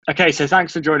Okay, so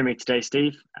thanks for joining me today,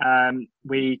 Steve.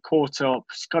 We caught up.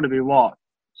 It's got to be what,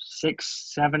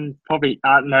 6, 7, probably.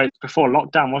 No, before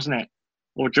lockdown, wasn't it?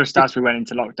 Or just as we went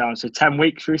into lockdown. So 10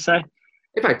 weeks, should we say?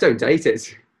 In fact, don't date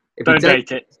it. If you Don't date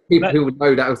date it. people who would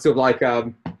know that was sort of like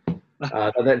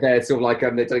they're sort of like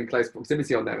they're doing close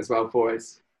proximity on there as well for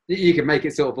us. You can make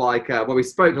it sort of like well, we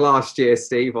spoke last year,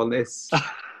 Steve, on this.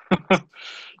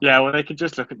 Yeah, well, they could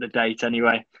just look at the date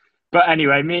anyway. But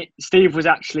anyway, Steve was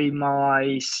actually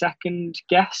my second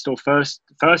guest or first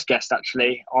guest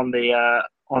actually on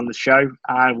the show,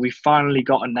 and we finally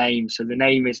got a name. So the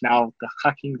name is now the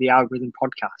Hacking the Algorithm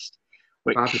podcast,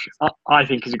 which Fabulous. I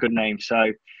think is a good name.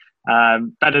 So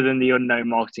better than the Unknown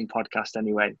Marketing podcast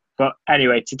anyway. But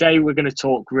anyway, today we're going to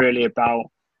talk really about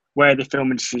where the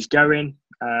film industry is going.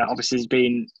 Obviously, there's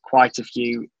been quite a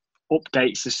few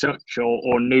updates as such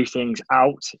or new things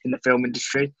out in the film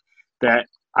industry that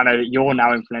I know that you're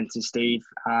now implementing, Steve,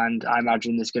 and I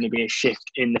imagine there's going to be a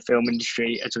shift in the film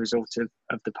industry as a result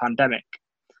of the pandemic.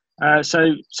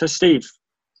 So Steve,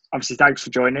 obviously, thanks for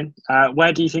joining.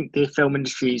 Where do you think the film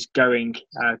industry is going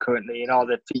currently, and are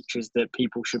there features that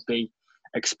people should be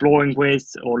exploring with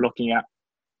or looking at?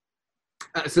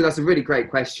 So that's a really great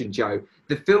question, Joe.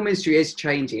 The film industry is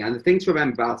changing, and the thing to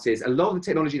remember about is a lot of the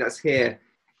technology that's here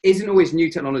isn't always new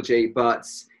technology, but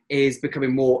is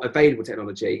becoming more available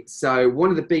technology. So one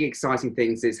of the big exciting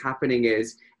things is happening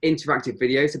is interactive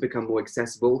videos have become more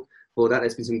accessible. For that,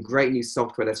 there's been some great new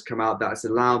software that's come out that's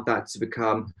allowed that to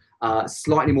become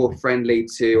slightly more friendly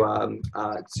to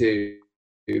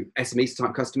SME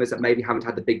type customers that maybe haven't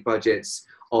had the big budgets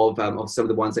of some of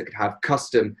the ones that could have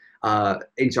custom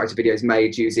interactive videos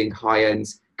made using high-end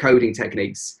coding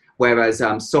techniques. Whereas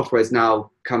software has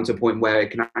now come to a point where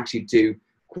it can actually do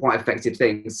quite effective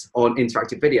things on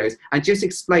interactive videos. And just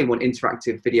explain what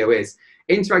interactive video is.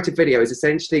 Interactive video is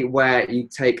essentially where you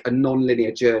take a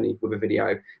non-linear journey with a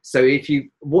video. So if you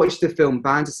watch the film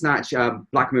Bandersnatch,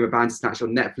 Black Mirror Bandersnatch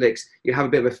on Netflix, you have a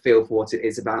bit of a feel for what it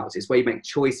is about. It's where you make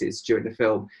choices during the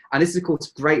film. And this is, of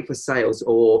course, great for sales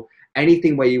or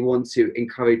anything where you want to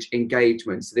encourage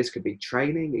engagement. So this could be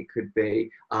training, it could be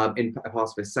in part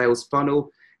of a sales funnel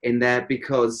in there,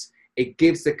 because it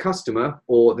gives the customer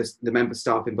or the member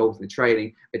staff involved in the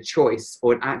training a choice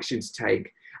or an action to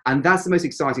take. And that's the most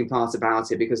exciting part about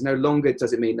it, because no longer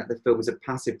does it mean that the film is a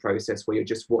passive process where you're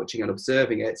just watching and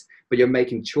observing it, but you're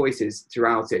making choices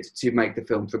throughout it to make the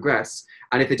film progress.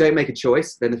 And if they don't make a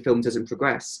choice, then the film doesn't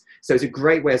progress. So it's a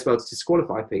great way as well to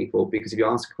disqualify people, because if you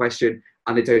ask a question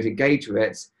and they don't engage with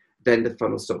it, then the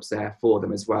funnel stops there for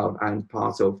them as well. And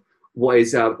part of what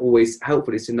is always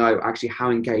helpful is to know actually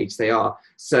how engaged they are.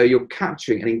 So you're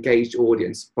capturing an engaged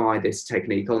audience by this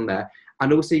technique on there.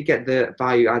 And also you get the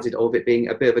value added of it being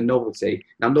a bit of a novelty.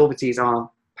 Now, novelties are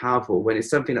powerful when it's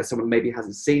something that someone maybe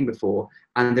hasn't seen before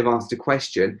and they've asked a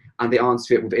question and they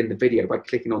answer it within the video by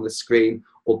clicking on the screen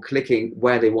or clicking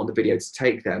where they want the video to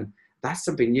take them. That's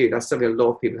something new. That's something a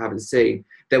lot of people haven't seen.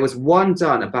 There was one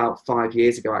done about 5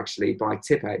 years ago, actually, by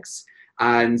Tipex.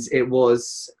 And it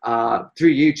was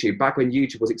through YouTube, back when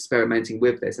YouTube was experimenting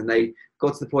with this, and they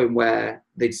got to the point where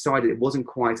they decided it wasn't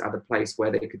quite at the place where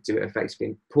they could do it effectively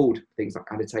and pulled things like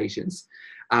annotations.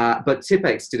 But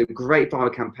Tipex did a great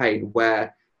viral campaign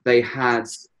where they had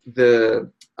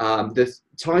the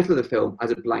title of the film as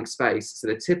a blank space. So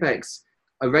the Tipex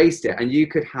erased it, and you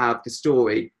could have the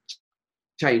story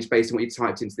change based on what you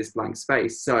typed into this blank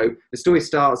space. So the story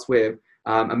starts with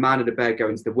a man and a bear go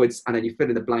into the woods, and then you fill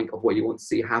in the blank of what you want to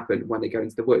see happen when they go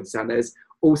into the woods. And there's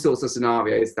all sorts of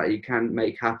scenarios that you can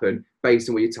make happen based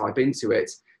on what you type into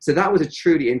it. So that was a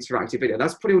truly interactive video.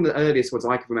 That's probably one of the earliest ones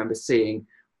I can remember seeing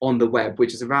on the web,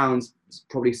 which is around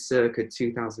probably circa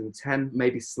 2010,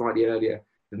 maybe slightly earlier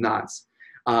than that.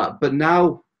 But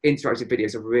now interactive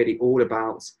videos are really all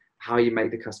about how you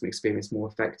make the customer experience more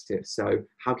effective. So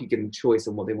how can you give them choice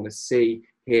on what they want to see,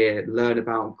 hear, learn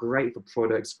about? Great for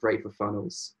products, great for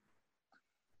funnels.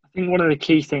 I think one of the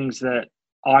key things that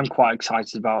I'm quite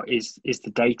excited about is the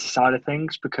data side of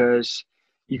things, because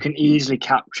you can easily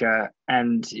capture,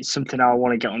 and it's something I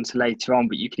want to get onto later on,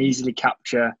 but you can easily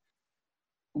capture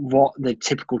what the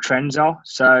typical trends are.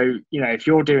 So, if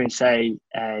you're doing, say,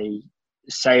 a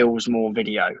sales more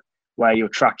video where you're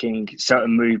tracking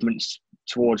certain movements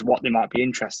towards what they might be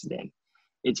interested in,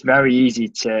 it's very easy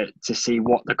to see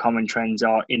what the common trends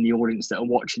are in the audience that are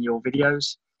watching your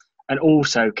videos, and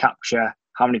also capture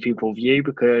how many people view,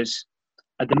 because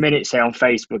at the minute, say on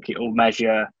Facebook, it will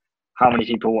measure how many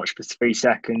people watch for 3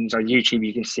 seconds. On YouTube,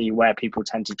 you can see where people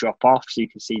tend to drop off, so you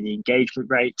can see the engagement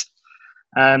rate.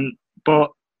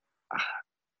 But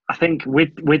I think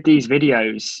with these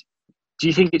videos, do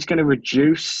you think it's going to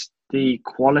reduce the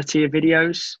quality of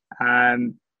videos.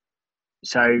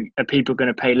 So are people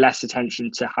going to pay less attention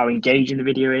to how engaging the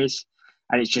video is,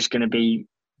 and it's just going to be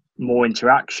more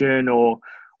interaction, or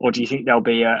do you think there'll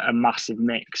be a massive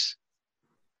mix?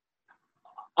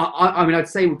 I mean, I'd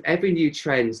say with every new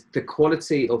trend, the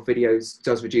quality of videos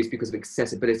does reduce because of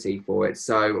accessibility for it.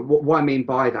 So what I mean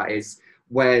by that is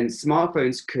when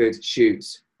smartphones could shoot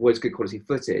was good quality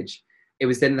footage, it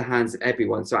was then in the hands of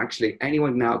everyone. So actually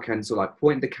anyone now can sort of like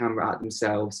point the camera at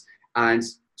themselves and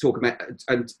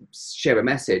and share a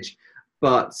message.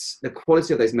 But the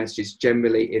quality of those messages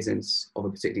generally isn't of a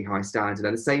particularly high standard.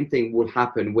 And the same thing will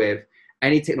happen with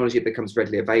any technology that becomes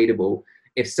readily available.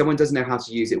 If someone doesn't know how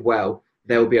to use it well,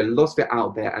 there will be a lot of it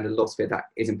out there and a lot of it that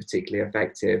isn't particularly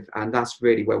effective. And that's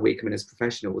really where we come in as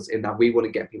professionals, in that we want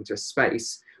to get people to a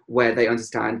space where they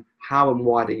understand how and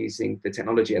why they're using the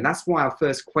technology. And that's why our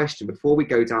first question, before we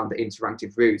go down the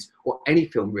interactive route or any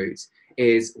film route,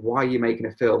 is why are you making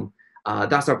a film?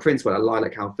 That's our principle at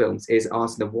Lilac House Films, is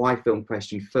asking the why film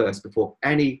question first before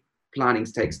any planning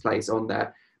takes place on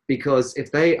there. Because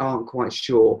if they aren't quite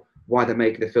sure why they're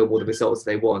making the film or the results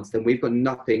they want, then we've got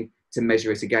nothing to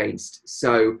measure it against.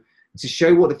 So to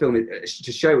show what the film is,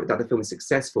 to show that the film is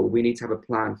successful, we need to have a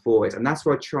plan for it. And that's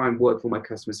where I try and work for my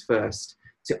customers first,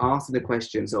 to ask them the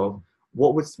questions of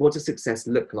what does success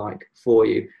look like for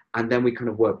you? And then we kind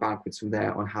of work backwards from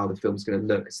there on how the film's going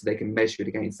to look, so they can measure it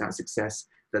against that success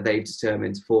that they've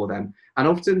determined for them. And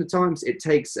often at times it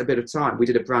takes a bit of time. We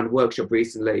did a brand workshop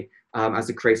recently as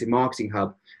a creative marketing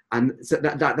hub. And so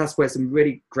that's where some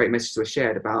really great messages were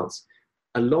shared about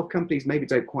a lot of companies maybe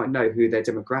don't quite know who their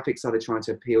demographics are they're trying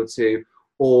to appeal to,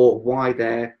 or why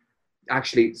they're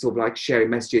actually sort of like sharing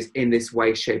messages in this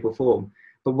way, shape or form.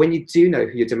 But when you do know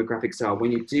who your demographics are,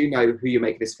 when you do know who you're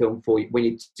making this film for, when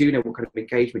you do know what kind of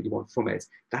engagement you want from it,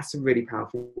 that's a really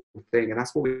powerful thing. And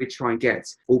that's what we try and get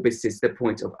all businesses to the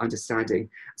point of understanding.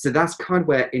 So that's kind of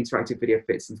where interactive video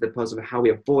fits into the puzzle, and how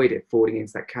we avoid it falling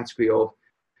into that category of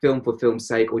film for film's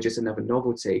sake or just another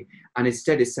novelty. And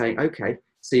instead is saying, okay,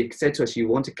 so you've said to us you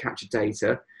want to capture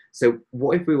data. So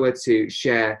what if we were to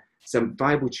share some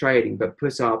viable trading, but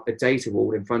put up a data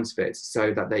wall in front of it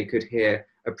so that they could hear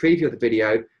a preview of the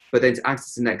video, but then to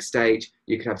access the next stage,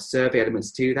 you could have survey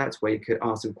elements to that, where you could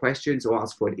ask some questions or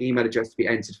ask for an email address to be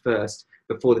entered first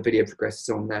before the video progresses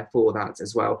on there for that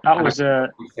as well. That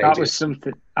was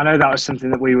something, I know that was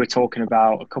something that we were talking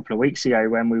about a couple of weeks ago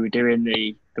when we were doing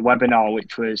the webinar,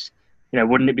 which was,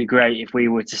 wouldn't it be great if we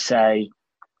were to say,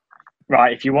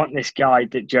 right, if you want this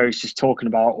guide that Joe's just talking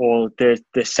about, or the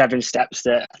 7 steps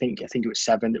that I think it was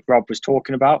 7 that Rob was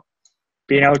talking about,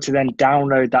 being able to then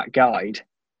download that guide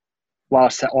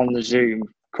whilst on the Zoom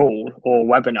call or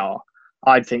webinar,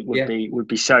 I think would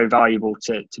be so valuable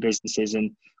to businesses.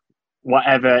 And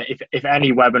whatever, if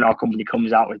any webinar company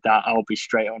comes out with that, I'll be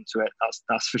straight onto it.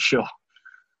 That's for sure.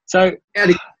 So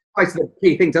it's the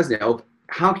key thing, doesn't it? Of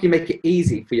how can you make it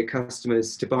easy for your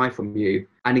customers to buy from you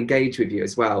and engage with you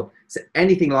as well? So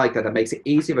anything like that makes it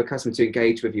easier for a customer to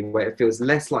engage with you, where it feels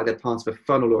less like they're part of a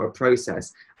funnel or a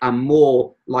process, and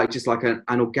more like just like an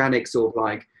organic sort of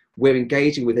like, we're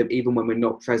engaging with them even when we're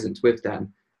not present with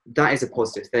them. That is a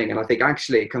positive thing. And I think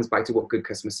actually it comes back to what good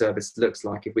customer service looks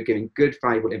like. If we're giving good,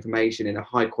 valuable information in a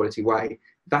high quality way,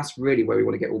 that's really where we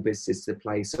want to get all businesses to the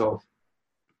place of.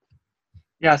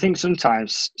 Yeah, I think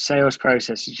sometimes sales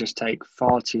processes just take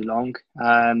far too long.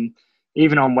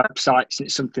 Even on websites,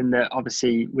 it's something that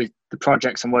obviously with the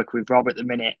projects I'm working with Rob at the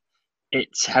minute,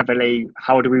 it's heavily,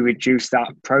 how do we reduce that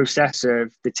process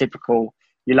of the typical,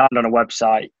 you land on a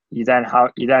website, you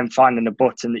then finding a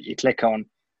button that you click on,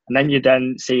 and then you're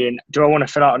then seeing, do I want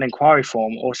to fill out an inquiry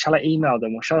form, or shall I email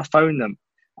them, or shall I phone them?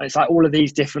 And it's like all of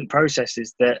these different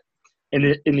processes that in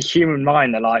the human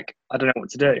mind, they're like, I don't know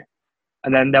what to do.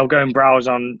 And then they'll go and browse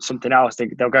on something else.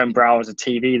 They'll go and browse a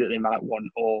TV that they might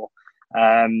want, or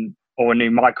a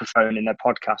new microphone in their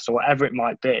podcast, or whatever it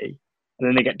might be. And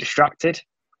then they get distracted.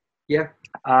 Yeah.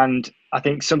 And I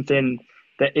think something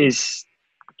that is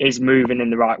moving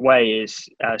in the right way is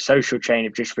Social Chain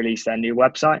have just released their new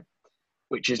website,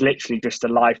 which is literally just a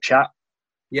live chat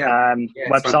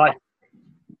website,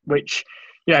 which,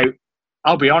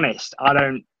 I'll be honest, I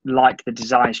don't like the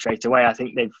design straight away. I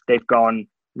think they've gone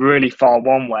really far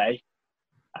one way,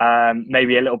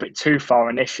 maybe a little bit too far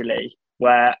initially,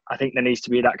 where I think there needs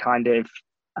to be that kind of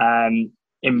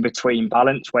in-between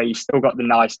balance where you've still got the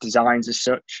nice designs as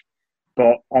such,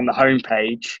 but on the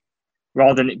homepage,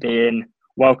 rather than it being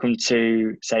welcome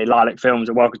to, say, Lilac Films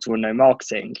or welcome to Unknown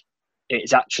Marketing,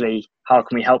 it's actually, how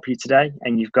can we help you today?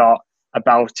 And you've got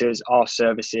about us, our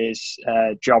services,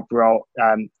 job role,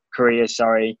 careers,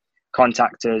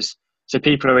 contact us. So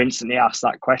people are instantly asked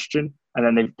that question,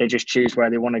 and then they just choose where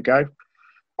they want to go.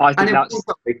 I And think it that's warms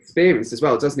up the experience as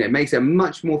well, doesn't it? It makes it a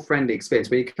much more friendly experience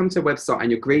when you come to a website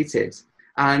and you're greeted.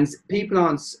 And people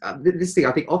aren't, this thing,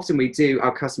 I think often we do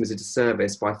our customers a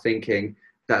disservice by thinking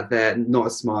that they're not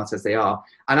as smart as they are.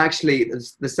 And actually,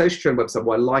 the Social Trend website,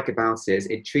 what I like about it is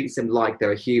it treats them like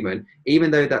they're a human,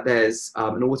 even though that there's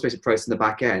an automated process in the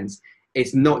back end.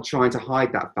 It's not trying to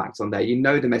hide that fact on there. You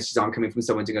know the messages aren't coming from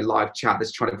someone doing a live chat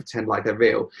that's trying to pretend like they're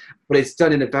real, but it's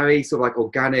done in a very sort of like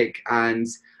organic and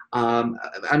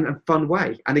fun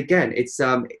way. And again,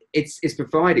 it's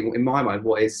providing, in my mind,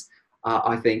 what is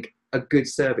I think a good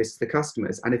service to the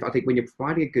customers. And if I think when you're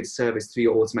providing a good service through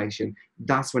your automation,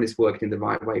 that's when it's working in the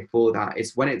right way for that.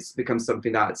 It's when it's become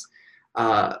something that's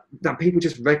that people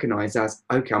just recognize as,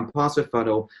 okay, I'm part of a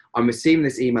funnel. I'm receiving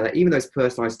this email that, even though it's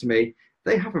personalized to me,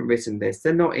 they haven't written this.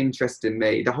 They're not interested in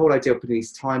me. The whole idea of putting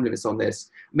these time limits on this,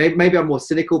 maybe I'm more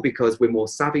cynical because we're more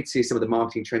savvy to some of the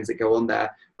marketing trends that go on there.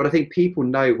 But I think people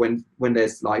know when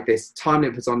there's like this time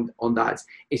limits on that,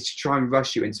 it's to try and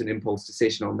rush you into an impulse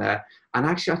decision on there. And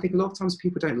actually, I think a lot of times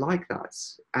people don't like that.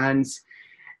 And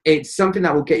it's something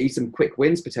that will get you some quick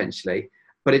wins potentially.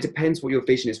 But it depends what your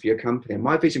vision is for your company. And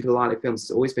my vision for the Lilac Films has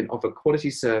always been offer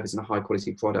quality service and high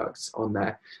quality products on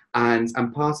there. And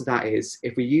part of that is,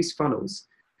 if we use funnels,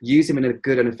 use them in a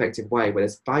good and effective way where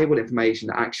there's valuable information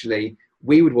that actually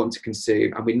we would want to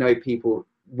consume, and we know people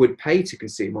would pay to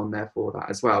consume on there for that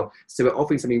as well. So we're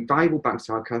offering something valuable back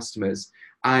to our customers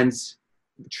and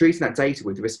treating that data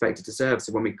with respect to deserve.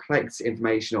 So when we collect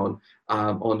information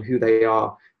on who they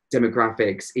are,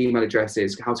 demographics, email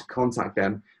addresses, how to contact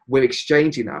them, we're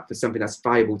exchanging that for something that's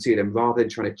valuable to them rather than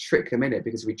trying to trick them in it.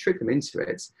 Because if we trick them into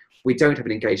it, we don't have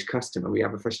an engaged customer. We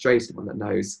have a frustrated one that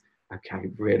knows,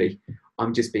 okay, really,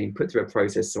 I'm just being put through a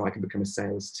process so I can become a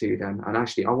sales to them. And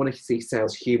actually, I want to see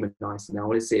sales humanized, and I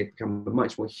want to see it become a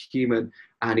much more human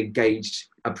and engaged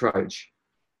approach.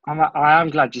 I am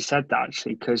glad you said that,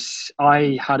 actually, because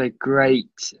I had a great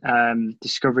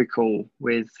discovery call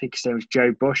with, I think his name was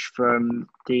Joe Bush from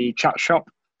the Chat Shop.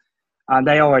 And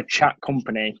they are a chat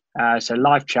company, so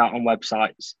live chat on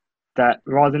websites, that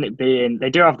rather than it being, they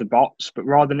do have the bots, but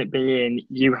rather than it being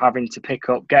you having to pick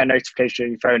up, get a notification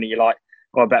on your phone and you're like,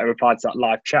 oh, I better reply to that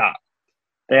live chat.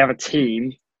 They have a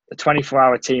team, a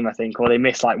 24-hour team, I think, or they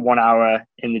miss like 1 hour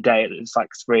in the day. It's like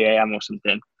 3 a.m. or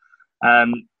something,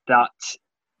 that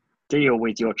deal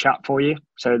with your chat for you.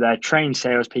 So they're trained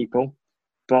salespeople.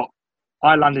 But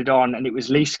I landed on, and it was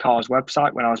Lease Car's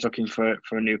website when I was looking for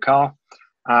a new car,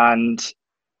 and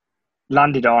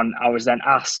landed on. I was then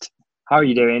asked, "How are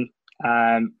you doing?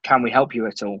 Can we help you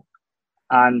at all?"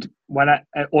 And when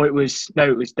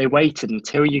they waited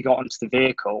until you got onto the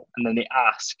vehicle, and then they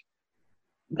asked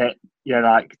that, you're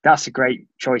like, "That's a great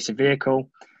choice of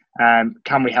vehicle.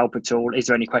 Can we help at all? Is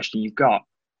there any question you've got?"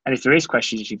 And if there is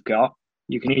questions you've got,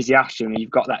 you can easily ask them, and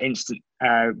you've got that instant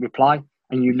reply,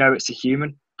 and you know it's a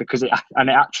human because it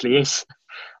actually is.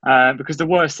 Because the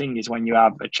worst thing is when you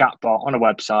have a chatbot on a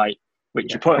website,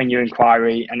 which you put in your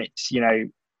inquiry, and it's,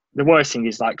 the worst thing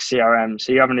is like CRM.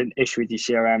 So you're having an issue with your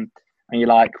CRM, and you're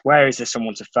like, where is there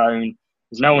someone to phone?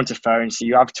 There's no one to phone, so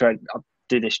you have to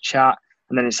do this chat,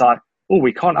 and then it's like, oh,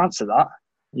 we can't answer that.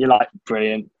 You're like,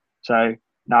 brilliant. So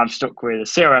now I'm stuck with a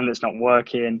CRM that's not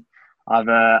working. I've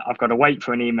got to wait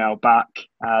for an email back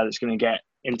that's going to get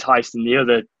enticed in the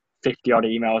other 50 odd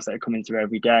emails that are coming through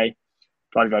every day.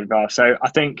 Blah, blah, blah. So I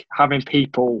think having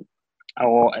people,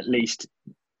 or at least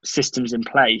systems in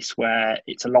place where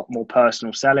it's a lot more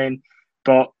personal selling,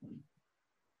 but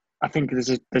I think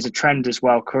there's a trend as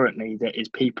well currently that is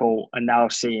people are now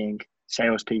seeing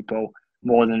salespeople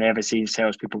more than they ever seen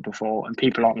salespeople before, and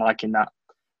people aren't liking that.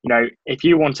 If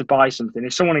you want to buy something,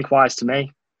 if someone inquires to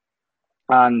me,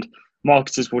 and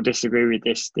marketers will disagree with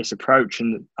this approach,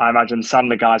 and I imagine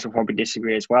Sandler guys will probably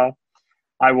disagree as well,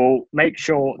 I will make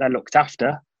sure they're looked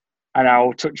after, and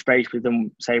I'll touch base with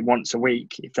them, say, once a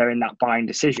week if they're in that buying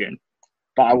decision.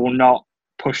 But I will not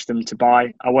push them to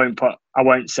buy. I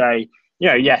won't say,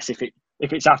 yes, if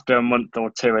it's after a month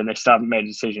or two and they still haven't made a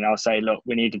decision, I'll say, look,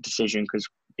 we need a decision because,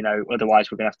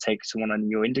 otherwise we're going to have to take someone in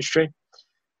your industry.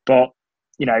 But,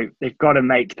 they've got to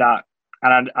make that.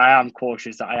 And I am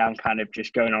cautious that I am kind of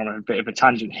just going on a bit of a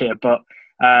tangent here. But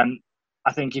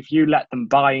I think if you let them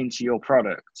buy into your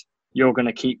product, you're going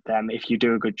to keep them, if you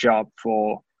do a good job,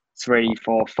 for 3,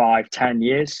 4, 5, 10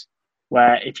 years.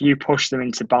 Where if you push them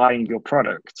into buying your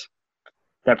product,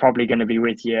 they're probably going to be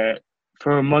with you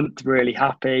for a month really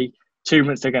happy, 2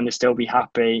 months they're going to still be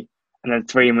happy, and then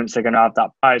 3 months they're going to have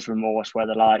that buyer's remorse where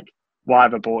they're like, why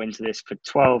have I bought into this for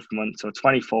 12 months or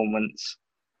 24 months?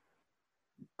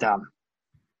 Damn.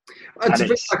 And To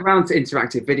bring it's back around to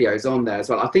interactive videos on there as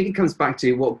well, I think it comes back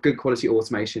to what good quality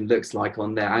automation looks like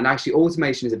on there. And actually,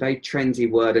 automation is a very trendy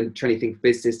word and trendy thing for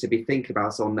business to be thinking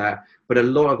about on there. But a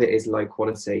lot of it is low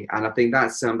quality, and I think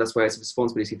that's where it's a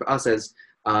responsibility for us as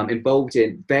involved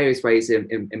in various ways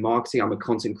in marketing. I'm a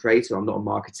content creator. I'm not a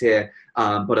marketeer,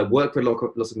 but I work with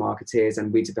lots of marketeers,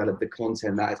 and we develop the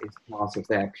content that is part of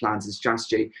their plans and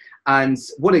strategy. And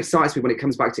what excites me when it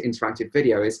comes back to interactive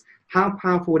video is how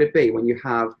powerful would it be when you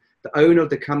have the owner of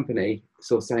the company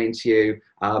sort of saying to you,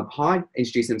 hi,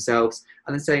 introducing themselves,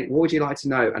 and then saying, what would you like to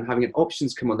know? And having an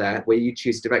options come on there where you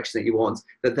choose the direction that you want,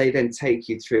 that they then take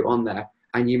you through on there,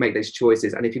 and you make those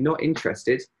choices. And if you're not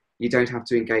interested, you don't have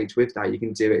to engage with that. You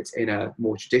can do it in a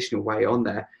more traditional way on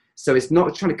there. So it's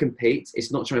not trying to compete.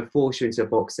 It's not trying to force you into a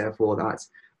box there for that,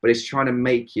 but it's trying to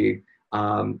make you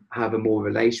have a more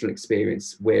relational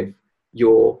experience with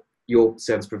your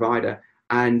service provider.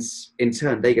 And in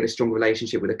turn, they get a strong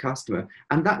relationship with a customer.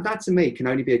 And that to me can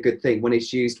only be a good thing when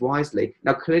it's used wisely.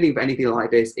 Now, clearly, with anything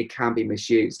like this, it can be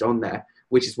misused on there,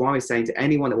 which is why we're saying to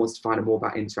anyone that wants to find out more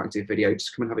about interactive video,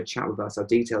 just come and have a chat with us. Our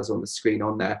details are on the screen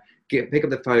on there. Pick up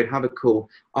the phone, have a call,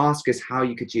 ask us how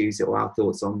you could use it or our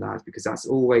thoughts on that, because that's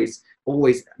always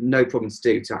no problem to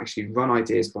do, to actually run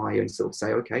ideas by you and sort of say,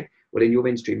 okay, well, in your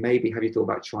industry, maybe have you thought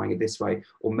about trying it this way,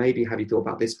 or maybe have you thought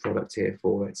about this product here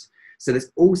for it? So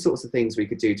there's all sorts of things we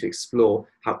could do to explore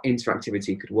how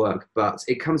interactivity could work, but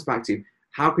it comes back to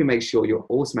how can we make sure your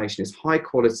automation is high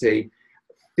quality,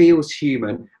 feels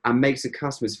human, and makes the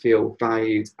customers feel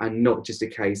valued, and not just a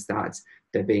case that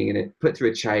they're being put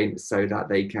through a chain so that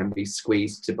they can be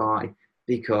squeezed to buy,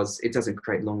 because it doesn't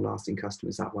create long-lasting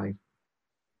customers that way.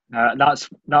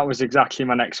 That was exactly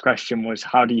my next question, was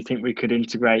how do you think we could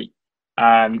integrate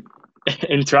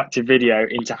interactive video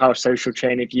into how Social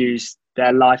Chain have used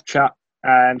their live chat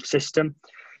system?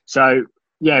 So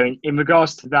yeah, in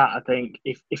regards to that, I think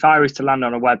if I was to land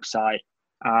on a website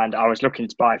and I was looking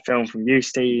to buy a film from you,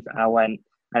 Steve, and I went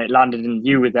and it landed and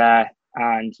you were there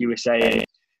and you were saying,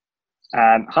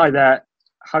 hi there,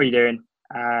 how are you doing?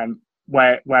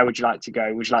 Where would you like to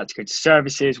go? Would you like to go to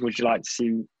services? Would you like to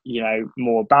see,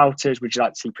 more about us? Would you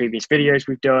like to see previous videos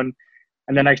we've done?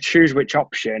 And then I choose which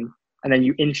option, and then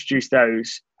you introduce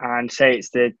those and say it's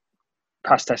the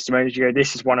past testimonials. You go,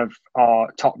 this is one of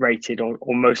our top rated or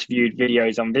most viewed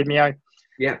videos on Vimeo.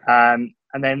 Yeah.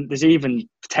 And then there's even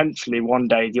potentially one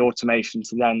day the automation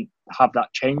to then have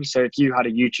that change. So if you had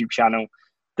a YouTube channel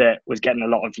that was getting a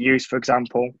lot of views, for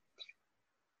example,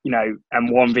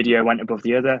 and one video went above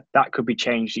the other, that could be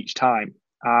changed each time.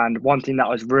 And one thing that I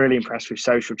was really impressed with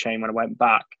Social Chain when I went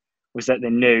back was that they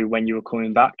knew when you were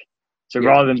coming back. So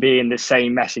rather than being the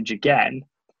same message again,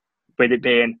 with it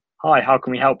being, hi, how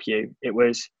can we help you? It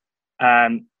was,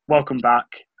 welcome back.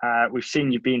 We've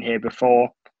seen you've been here before.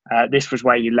 This was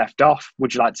where you left off.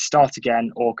 Would you like to start again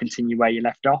or continue where you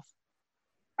left off?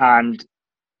 And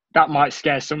that might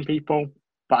scare some people,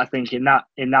 but I think in that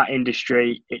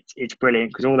industry, it's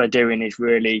brilliant, because all they're doing is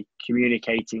really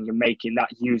communicating and making that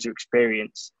user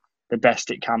experience the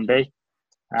best it can be.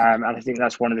 And I think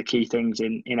that's one of the key things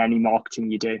in any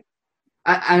marketing you do.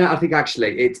 And I think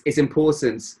actually it's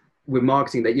important with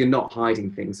marketing that you're not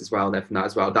hiding things as well there from that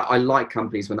as well. That I like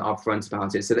companies when they're upfront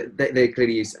about it, so that they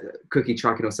clearly use cookie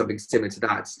tracking or something similar to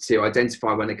that to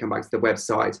identify when they come back to the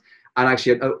website. And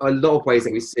actually a lot of ways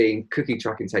that we're seeing cookie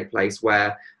tracking take place,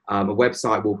 where a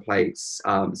website will place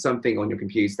something on your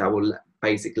computer that will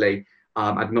basically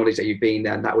acknowledge that you've been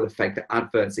there, and that will affect the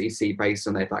adverts that you see based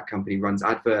on that. If that company runs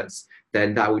adverts,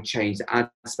 then that will change the ad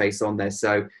space on there.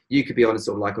 So you could be on a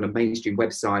sort of like on a mainstream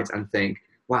website and think,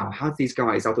 wow, how do these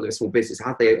guys, I thought they're a small business,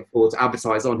 how do they afford to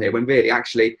advertise on here? When really,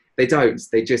 actually, they don't.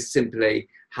 They just simply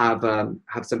have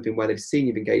something where they've seen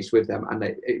you've engaged with them, and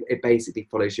it basically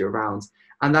follows you around.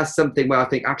 And that's something where I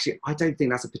think, actually, I don't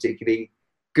think that's a particularly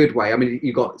good way. I mean,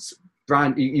 you got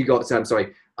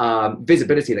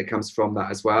visibility that comes from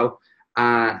that as well.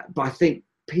 But I think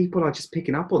people are just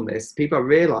picking up on this. People are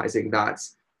realizing that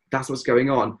that's what's going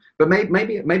on. But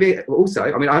maybe also,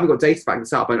 I mean, I haven't got data to back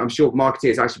this up, and I'm sure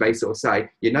marketeers actually may sort of say,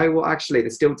 you know what, actually,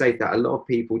 there's still data that a lot of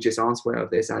people just aren't aware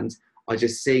of this and are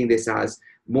just seeing this as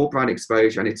more brand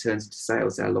exposure, and it turns into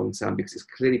sales there long term, because it's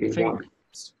clearly been one.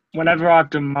 Whenever I've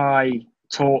done my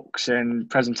talks and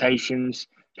presentations,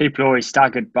 people are always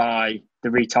staggered by the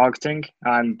retargeting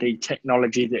and the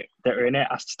technology that are in it.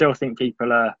 I still think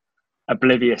people are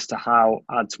oblivious to how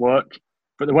ads work.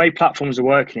 But the way platforms are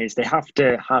working is they have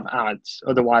to have ads.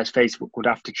 Otherwise, Facebook would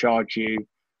have to charge you,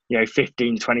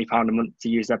 £15, £20 a month to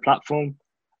use their platform.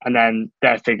 And then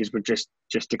their figures would just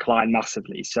decline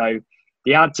massively. So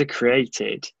the ads are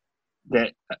created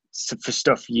for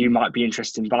stuff you might be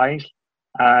interested in buying.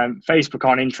 Facebook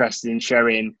aren't interested in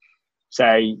showing,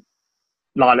 say,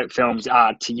 Lilac Films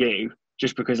ad to you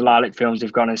just because Lilac Films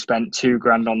have gone and spent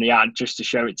 £2,000 on the ad just to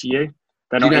show it to you.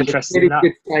 They're not interested in that. There's a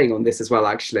really good saying on this as well,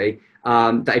 actually,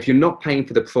 that if you're not paying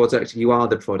for the product, you are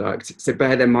the product. So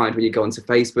bear that in mind when you go onto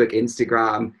Facebook,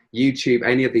 Instagram, YouTube,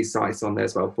 any of these sites on there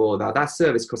as well for that. That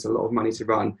service costs a lot of money to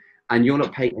run, and you're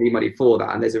not paying any money for that.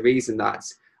 And there's a reason that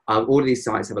all of these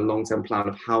sites have a long-term plan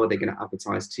of how are they going to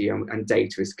advertise to you, and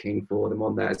data is king for them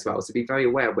on there as well. So be very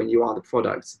aware when you are the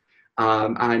product,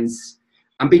 and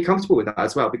be comfortable with that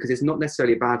as well, because it's not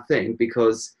necessarily a bad thing,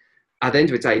 because at the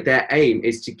end of the day, their aim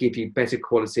is to give you better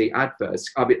quality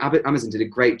adverts. I mean, Amazon did a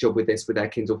great job with this with their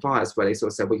Kindle Fires, where they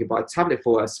sort of said, well, you can buy a tablet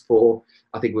for us for,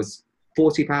 I think it was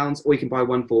 £40, or you can buy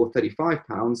one for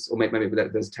 £35, or maybe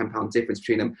there's a £10 difference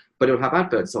between them, but it'll have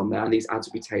adverts on there, and these ads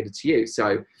will be tailored to you.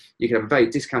 So you can have a very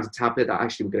discounted tablet that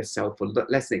actually we're going to sell for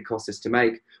less than it costs us to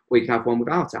make, or you can have one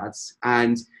without ads,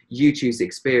 and you choose the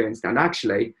experience. And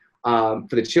actually, for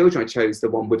the children, I chose the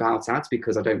one without ads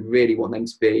because I don't really want them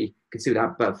to be considered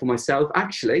that. But for myself,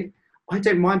 actually, I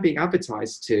don't mind being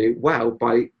advertised to well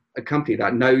by a company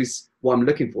that knows what I'm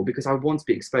looking for, because I want to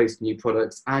be exposed to new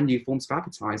products and new forms of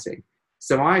advertising.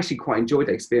 So I actually quite enjoyed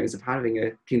the experience of having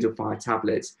a Kindle Fire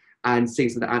tablet and seeing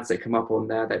some of the ads that come up on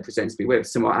there that it presents me with.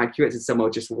 Some are accurate and some are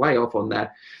just way off on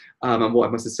there. And what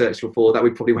I must have searched for that we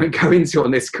probably won't go into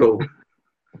on this call.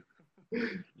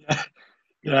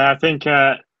 Yeah, I think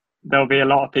there'll be a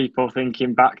lot of people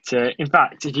thinking back to, in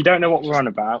fact, if you don't know what we're on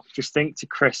about, just think to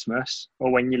Christmas,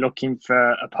 or when you're looking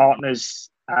for a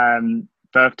partner's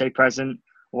birthday present,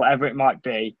 or whatever it might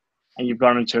be, and you've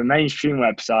gone into a mainstream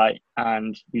website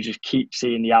and you just keep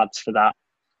seeing the ads for that.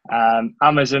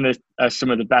 Amazon are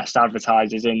some of the best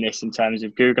advertisers in this in terms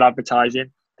of Google advertising.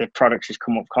 Their products just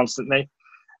come up constantly.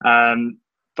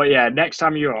 But yeah, next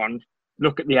time you're on,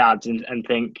 look at the ads and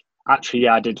think, actually,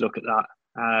 yeah, I did look at that.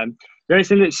 The only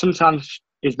thing that sometimes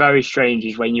is very strange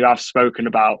is when you have spoken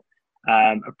about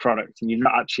a product and you've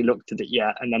not actually looked at it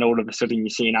yet, and then all of a sudden you're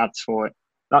seeing ads for it.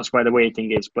 That's where the weird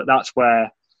thing is. But that's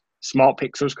where Smart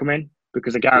Pixels come in,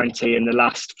 because I guarantee in the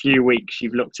last few weeks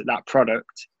you've looked at that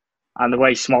product and the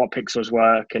way Smart Pixels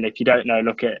work. And if you don't know,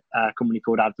 look at a company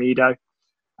called Admedo.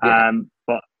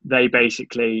 But they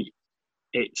basically,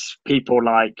 it's people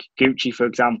like Gucci, for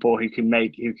example, who can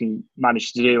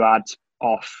manage to do ads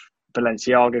off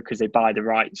Balenciaga because they buy the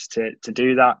rights to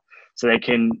do that. So they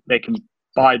can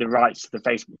buy the rights to the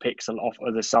Facebook pixel off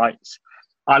other sites.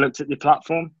 I looked at the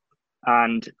platform,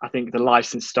 and I think the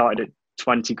license started at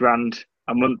 20 grand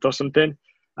a month or something.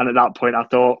 And at that point I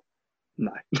thought,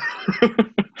 no.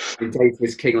 Data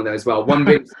is king on there as well. One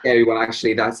really scary one,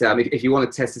 actually, that if you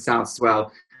want to test this out as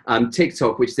well,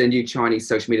 TikTok, which is a new Chinese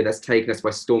social media that's taken us by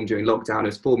storm during lockdown,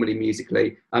 is formerly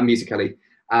Musical.ly,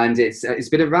 and it's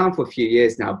been around for a few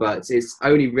years now, but it's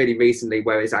only really recently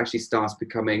where it's actually starts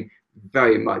becoming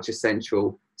very much a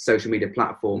central social media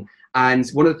platform. And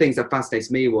one of the things that fascinates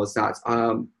me was that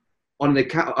on an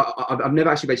account, I've never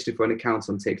actually registered for an account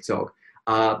on TikTok,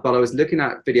 but I was looking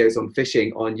at videos on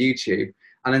fishing on YouTube,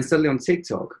 and then suddenly on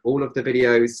TikTok, all of the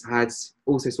videos had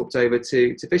also swapped over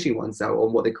to fishing ones now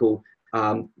on what they call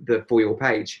the For Your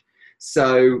page.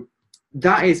 So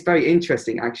that is very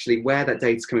interesting, actually, where that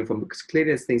data's coming from, because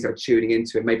clearly there's things that are tuning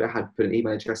into it. Maybe I had put an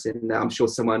email address in there. I'm sure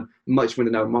someone much more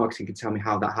than know marketing can tell me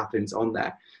how that happens on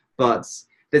there. But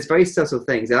there's very subtle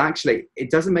things, and actually it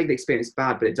doesn't make the experience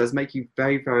bad, but it does make you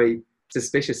very, very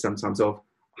suspicious sometimes of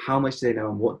how much do they know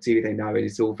and what do they know. And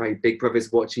it's all very Big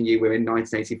Brother's watching you. We're in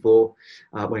 1984.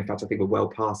 Well, in fact, I think we're well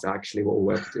past actually what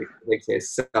we're working to.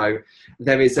 So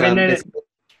there is...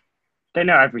 they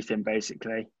know everything,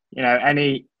 basically. You know,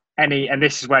 any, and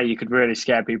this is where you could really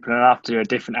scare people, and I'll have to do a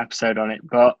different episode on it,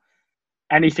 but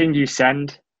anything you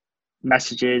send,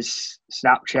 messages,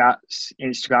 Snapchats,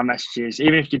 Instagram messages,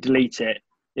 even if you delete it,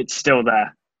 it's still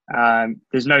there.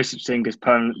 There's no such thing as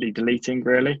permanently deleting,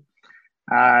 really.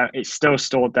 It's still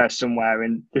stored there somewhere.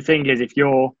 And the thing is, if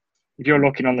you're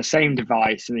looking on the same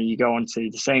device and then you go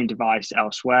onto the same device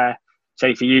elsewhere,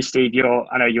 say for you, Steve,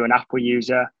 I know you're an Apple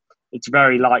user, it's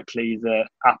very likely that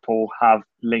Apple have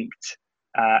linked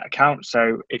accounts.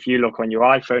 So if you look on your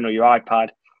iPhone or your iPad,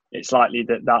 it's likely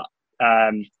that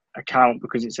account,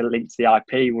 because it's a link to the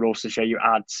IP, will also show you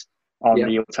ads on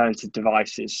the alternative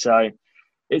devices. So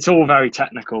it's all very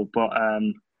technical, but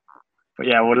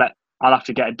yeah, I'll have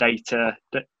to get a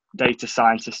data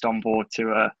scientist on board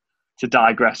to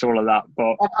digress all of that.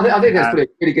 But I think that's a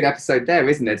really good episode there,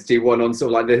 isn't it? To do one on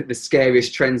sort of like the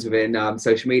scariest trends within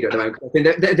social media at the moment. I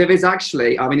think there is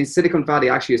actually, I mean, in Silicon Valley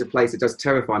actually is a place that does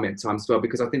terrify me at times as well,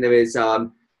 because I think there is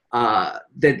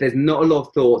there's not a lot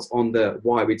of thoughts on the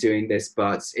why we're doing this,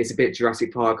 but it's a bit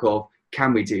Jurassic Park of,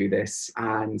 can we do this?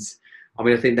 And I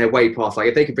mean, I think they're way past, like,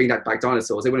 if they could bring back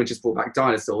dinosaurs, they wouldn't have just brought back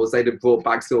dinosaurs, they'd have brought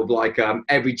back sort of like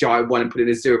every giant one and put in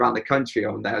a zoo around the country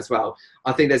on there as well.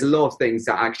 I think there's a lot of things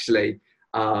that actually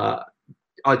are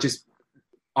just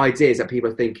ideas that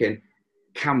people are thinking,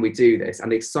 can we do this?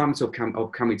 And the excitement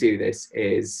of can we do this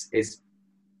is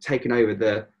taken over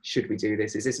the should we do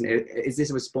this? Is this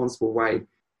a responsible way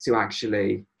to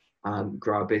actually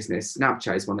grow a business?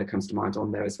 Snapchat is one that comes to mind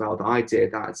on there as well. The idea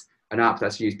that an app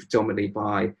that's used predominantly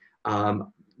by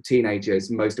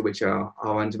teenagers, most of which are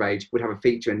underage, would have a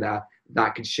feature in there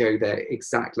that could show their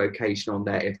exact location on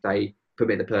there if they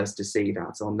permit the person to see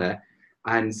that on there.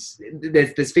 And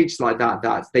there's features like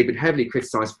that they've been heavily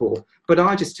criticised for, but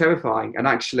are just terrifying. And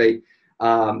actually,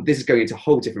 this is going into a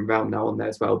whole different realm now on there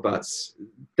as well. But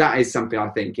that is something I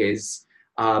think is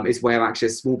where actually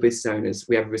as small business owners,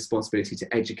 we have a responsibility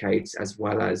to educate as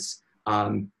well as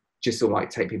just sort of like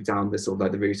take people down the sort of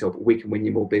like the route of, we can win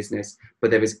you more business,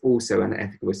 but there is also an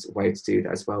ethical way to do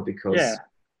that as well, because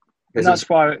and that's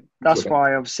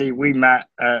why obviously we met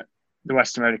at the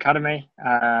Western Road Academy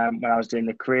when I was doing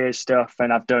the careers stuff,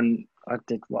 and I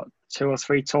did 2 or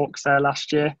 3 talks there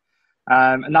last year,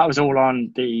 and that was all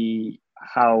on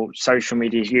how social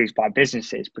media is used by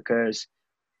businesses, because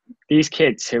these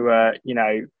kids who are, you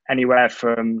know, anywhere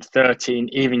from 13,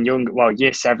 even younger, well,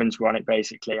 year 7s were on it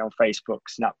basically, on Facebook,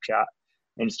 Snapchat,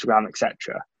 Instagram,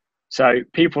 etc. So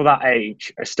people that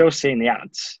age are still seeing the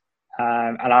ads,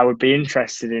 and I would be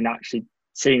interested in actually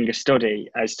seeing a study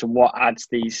as to what ads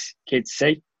these kids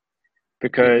see,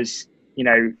 because, you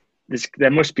know,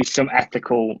 there must be some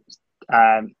ethical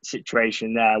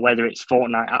situation there, whether it's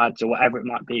Fortnite ads or whatever it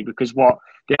might be, because what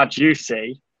the ads you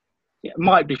see, it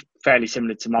might be fairly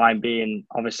similar to mine, being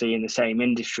obviously in the same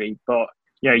industry, but,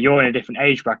 you know, you're in a different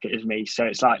age bracket as me, so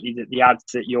it's likely that the ads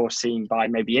that you're seeing by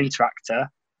maybe Interactor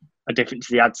are different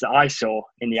to the ads that I saw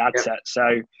in the ad set.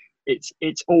 So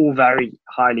it's all very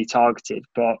highly targeted.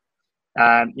 But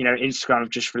you know, Instagram have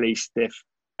just released the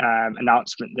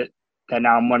announcement that they're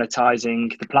now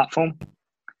monetizing the platform.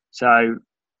 So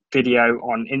video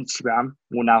on Instagram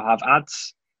will now have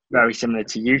ads, very similar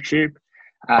to YouTube.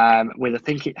 With I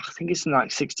think it's like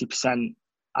 60%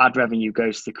 ad revenue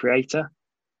goes to the creator.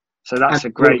 So that's a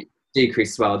great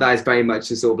decrease as well. That is very much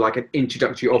a sort of like an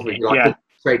introductory offering, like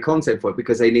great content for it,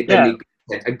 because they need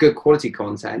a good quality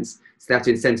content. So they have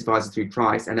to incentivize it through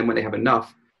price, and then when they have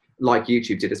enough, like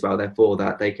YouTube did as well, therefore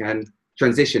that they can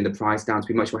transition the price down to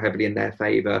be much more heavily in their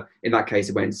favor. In that case,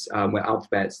 it went where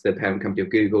Alphabet, the parent company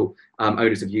of Google,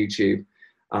 owners of YouTube,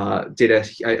 did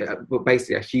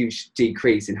basically a huge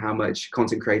decrease in how much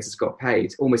content creators got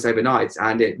paid almost overnight,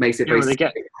 and it makes it very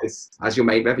as your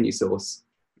main revenue source.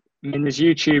 I mean, there's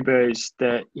YouTubers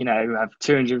that, you know, have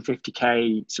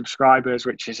 250k subscribers,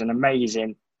 which is an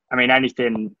amazing. I mean,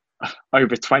 anything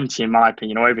over 20, in my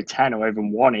opinion, or over 10 or over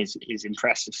 1 is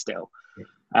impressive still.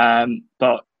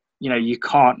 But, you know, you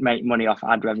can't make money off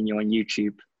ad revenue on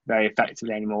YouTube very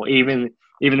effectively anymore. Even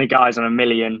the guys on 1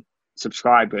 million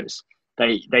subscribers,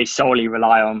 they solely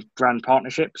rely on brand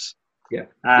partnerships.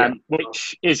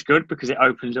 Which is good because it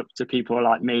opens up to people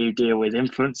like me who deal with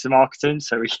influencer marketing,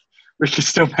 so we can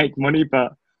still make money.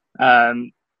 But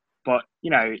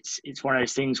you know, it's one of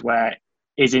those things where,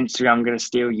 is Instagram going to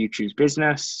steal YouTube's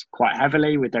business quite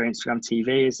heavily with their Instagram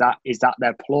TV? Is that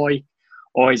their ploy,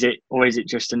 or is it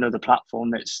just another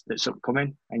platform that's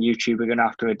upcoming and YouTube are going to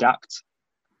have to adapt?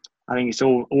 I think it's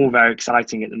all very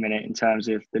exciting at the minute in terms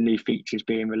of the new features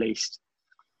being released.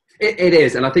 It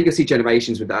is, and I think you'll see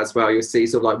generations with that as well. You'll see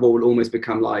sort of like what will almost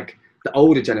become like the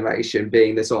older generation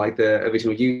being the sort of like the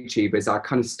original YouTubers are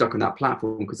kind of stuck on that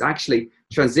platform, because actually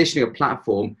transitioning a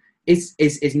platform is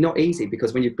not easy,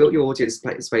 because when you've built your audience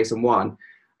space on one,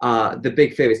 the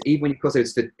big fear is even when you cross over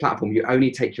to the platform, you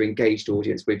only take your engaged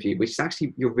audience with you, which is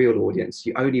actually your real audience.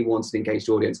 You only want an engaged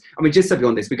audience. I mean, just so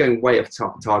beyond this, we're going way off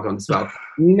target on this as well.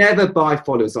 Never buy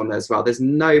followers on there as well. There's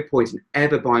no point in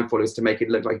ever buying followers to make it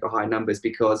look like the high numbers,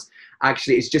 because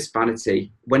actually it's just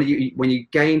vanity. When you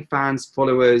gain fans,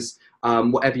 followers,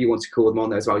 whatever you want to call them on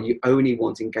there as well, you only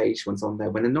want engaged ones on there.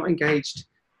 When they're not engaged,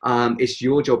 it's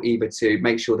your job either to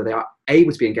make sure that they are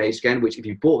able to be engaged again, which if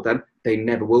you bought them, they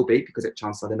never will be, because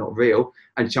chances are they're not real,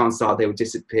 and chances are they will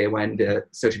disappear when the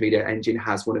social media engine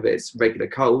has one of its regular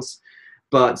culls.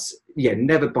 But yeah,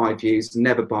 never buy views,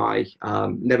 never buy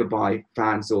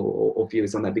fans or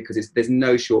viewers on there, because there's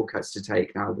no shortcuts to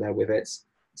take now there with it.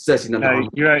 Certainly none.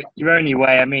 No, your only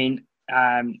way. I mean,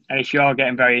 and if you are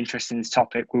getting very interested in this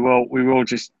topic, we'll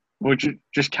just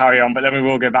carry on, but then we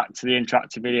will go back to the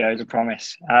interactive videos, I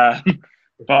promise.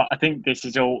 But I think this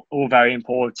is all very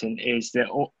important, is that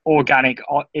organic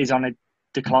is on a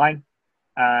decline,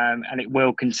 and it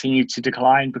will continue to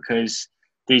decline because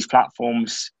these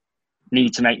platforms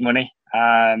need to make money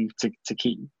to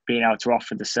keep being able to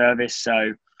offer the service.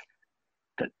 So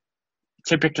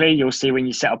typically you'll see when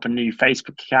you set up a new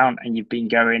Facebook account and you've been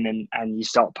going and you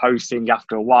start posting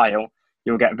after a while,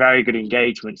 you'll get very good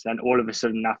engagements. Then all of a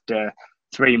sudden after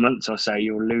 3 months or so,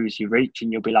 you'll lose your reach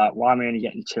and you'll be like, why am I only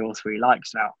getting 2 or 3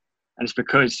 likes now? And it's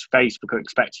because Facebook are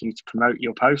expecting you to promote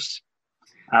your posts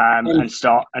and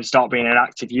start being an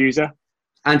active user.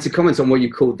 And to comment on what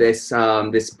you called this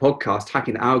this podcast,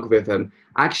 hacking the algorithm,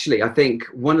 actually, I think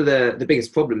one of the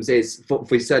biggest problems is, for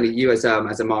certainly you as a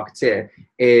marketeer,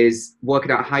 is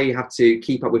working out how you have to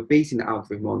keep up with beating the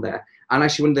algorithm on there. And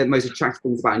actually, one of the most attractive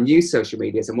things about new social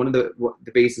medias, and one of the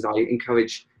reasons I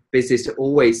encourage business to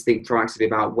always think proactively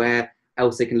about where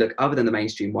else they can look other than the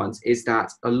mainstream ones, is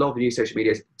that a lot of new social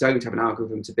medias don't have an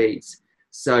algorithm to beat.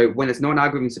 So when there's not an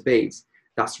algorithm to beat,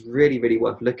 that's really, really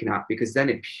worth looking at, because then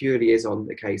it purely is on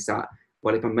the case that,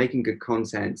 well, if I'm making good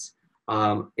content,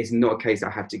 it's not a case that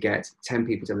I have to get 10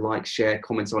 people to like, share,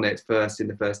 comment on it first in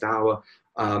the first hour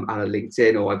out of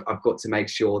LinkedIn, or I've got to make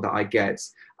sure that I get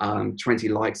 20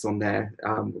 likes on there,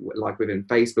 like within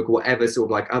Facebook, or whatever sort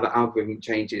of like other algorithm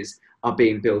changes are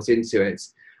being built into it.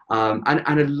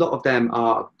 And a lot of them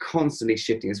are constantly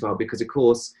shifting as well, because of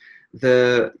course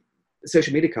the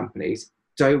social media companies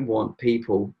don't want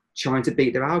people trying to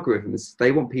beat their algorithms.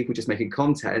 They want people just making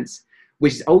content,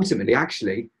 which is ultimately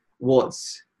actually what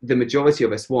the majority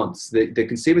of us wants. The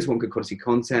consumers want good quality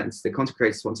content, the content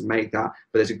creators want to make that,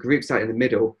 but there's a groups out in the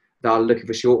middle that are looking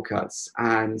for shortcuts,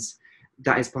 and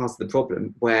that is part of the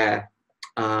problem, where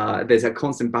there's a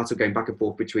constant battle going back and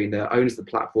forth between the owners of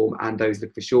the platform and those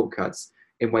looking for shortcuts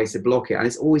in ways to block it. And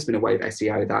it's always been a way of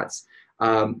SEO that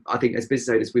I think as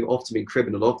business owners, we've often been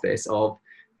criminal of this, of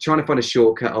trying to find a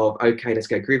shortcut of, okay, let's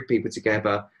get a group of people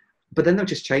together, but then they'll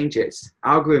just change it.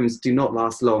 Algorithms do not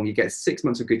last long. You get 6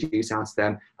 months of good use out of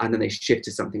them, and then they shift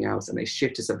to something else, and they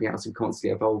shift to something else and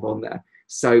constantly evolve on there.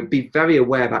 So be very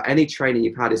aware about any training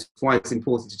you've had. Is why it's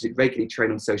important to regularly train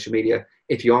on social media.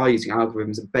 If you are using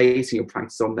algorithms and basing your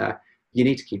practice on there, you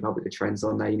need to keep up with the trends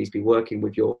on there. You need to be working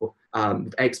with your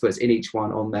experts in each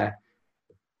one on there.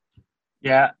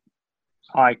 Yeah,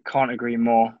 I can't agree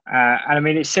more. And I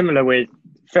mean, it's similar with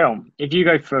film. If you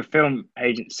go for a film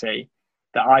agency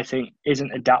that I think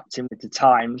isn't adapting with the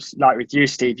times, like with you,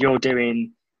 Steve, you're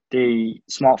doing the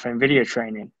smartphone video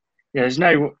training. There's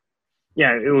no,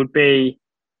 it would be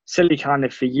silly kind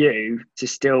of for you to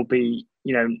still be,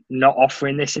 not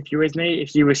offering this, if you're with me.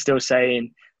 If you were still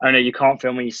saying, oh no, you can't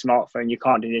film on your smartphone, you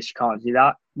can't do this, you can't do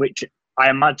that, which I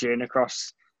imagine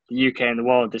across the UK and the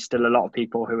world, there's still a lot of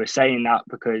people who are saying that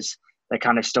because they're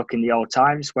kind of stuck in the old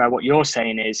times, where what you're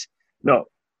saying is, look,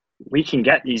 we can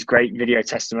get these great video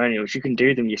testimonials, you can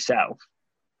do them yourself,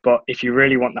 but if you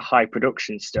really want the high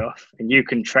production stuff, and you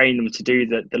can train them to do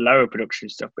the lower production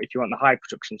stuff, but if you want the high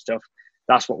production stuff,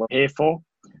 that's what we're here for.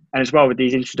 And as well with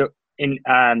these forgot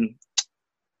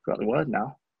the word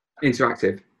now,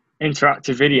 interactive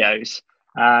videos,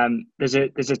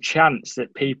 there's a chance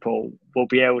that people will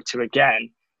be able to, again,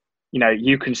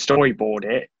 you can storyboard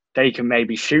it, they can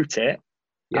maybe shoot it,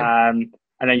 and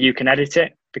then you can edit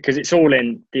it, because it's all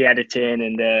in the editing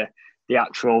and the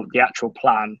actual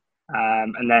plan,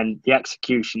 and then the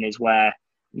execution is where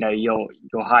your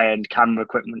high-end camera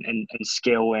equipment and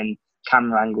skill and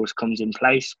camera angles comes in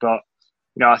place. But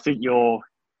I think you're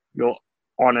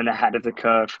on and ahead of the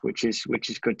curve, which is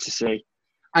good to see.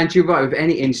 And you're right, with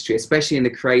any industry, especially in the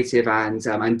creative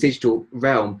and digital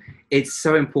realm, it's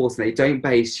so important that you don't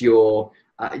base your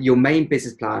main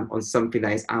business plan on something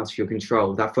that is out of your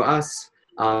control. That for us,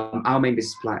 our main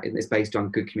business plan is based on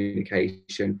good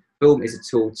communication. Film is a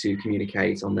tool to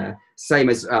communicate on there. Same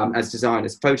as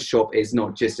designers. Photoshop is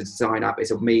not just a design app,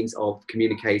 it's a means of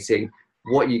communicating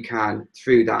what you can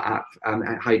through that app and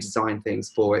how you design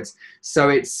things for it. So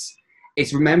it's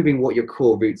remembering what your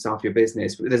core roots are for your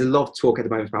business. There's a lot of talk at the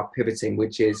moment about pivoting,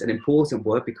 which is an important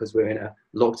word because we're in a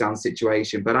lockdown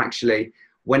situation. But actually,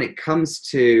 when it comes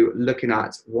to looking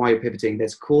at why you're pivoting,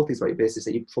 there's core things about your business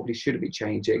that you probably shouldn't be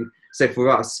changing. So for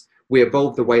us, we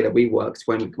evolved the way that we worked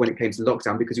when it came to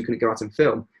lockdown, because we couldn't go out and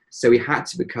film. So we had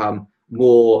to become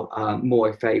more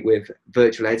au fait with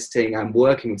virtual editing and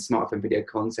working with smartphone video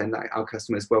content that our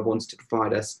customers were wanting to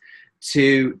provide us,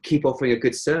 to keep offering a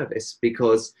good service,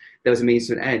 because there was a means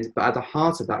to an end. But at the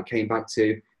heart of that came back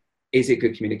to, is it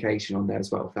good communication on there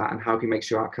as well with that? And how can we make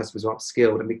sure our customers are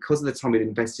upskilled? And because of the time we've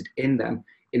invested in them,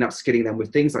 in upskilling them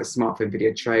with things like smartphone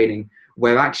video training,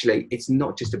 where actually it's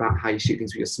not just about how you shoot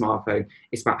things with your smartphone,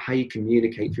 it's about how you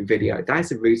communicate through video. That is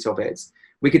the root of it.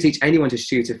 We could teach anyone to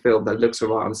shoot a film that looks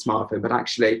all right on a smartphone, but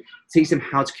actually teach them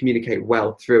how to communicate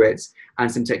well through it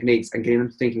and some techniques, and getting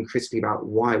them thinking critically about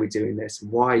why are we doing this,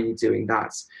 why are you doing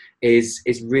that, is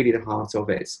really the heart of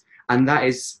it. And that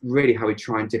is really how we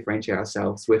try and differentiate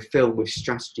ourselves. We're film with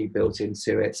strategy built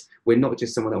into it. We're not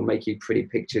just someone that will make you pretty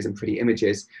pictures and pretty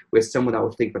images. We're someone that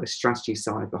will think about the strategy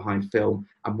side behind film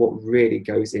and what really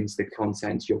goes into the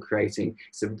content you're creating.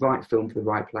 It's the right film for the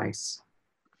right place.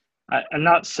 And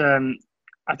that's,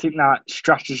 I think that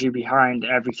strategy behind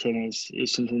everything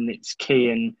is something that's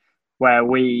key, and where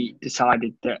we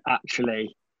decided that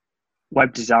actually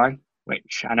web design,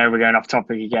 which I know we're going off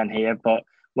topic again here, but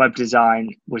web design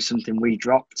was something we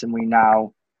dropped and we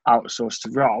now outsource to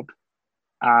Rob,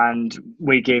 and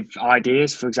we give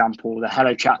ideas. For example, the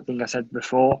Hello Chat thing I said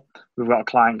before, we've got a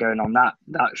client going on that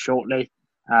shortly,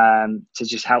 to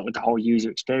just help with the whole user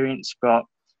experience. But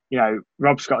you know,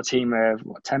 Rob's got a team of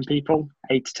 10 people,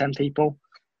 8 to 10 people,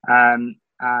 and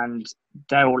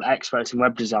they're all experts in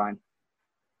web design.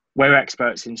 We're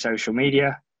experts in social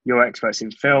media, you're experts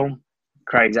in film,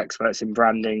 Craig's experts in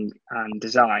branding and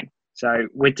design. So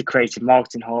with the Creative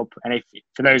Marketing Hub, and if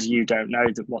for those of you who don't know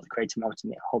what the Creative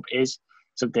Marketing Hub is,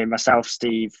 something myself,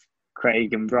 Steve,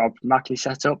 Craig and Rob Mackley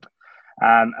set up.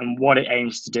 And what it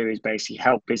aims to do is basically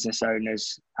help business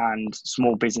owners and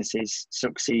small businesses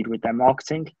succeed with their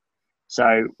marketing.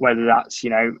 So whether that's, you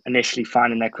know, initially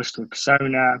finding their customer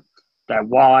persona, their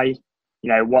why,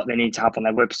 you know, what they need to have on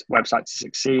their website to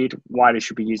succeed, why they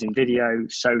should be using video,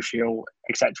 social,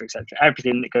 etc.,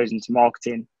 everything that goes into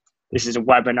marketing. This is a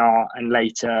webinar, and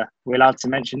later we're allowed to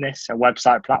mention this, a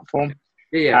website platform.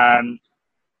 Yeah.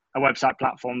 A website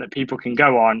platform that people can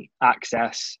go on,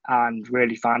 access, and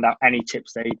really find out any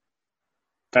tips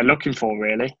they're looking for,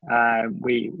 really.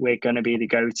 We're going to be the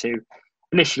go-to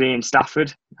initially in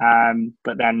Stafford,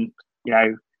 but then, you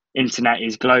know, internet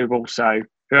is global, so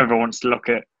whoever wants to look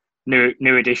at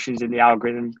new additions in the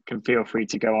algorithm can feel free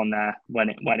to go on there when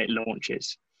it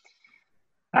launches.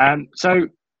 So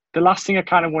the last thing I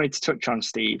kind of wanted to touch on,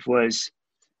 Steve, was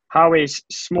how is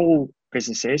small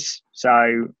businesses,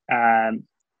 so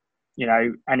you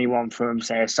know, anyone from,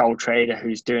 say, a sole trader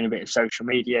who's doing a bit of social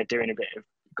media,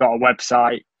 got a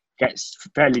website, gets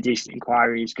fairly decent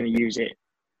inquiries, going to use it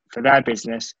for their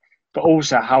business, but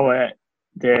also how are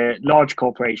the large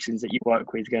corporations that you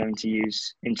work with going to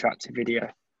use interactive video?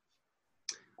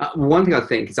 One thing I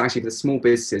think is actually for the small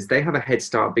businesses, they have a head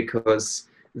start because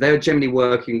they're generally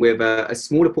working with a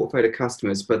smaller portfolio of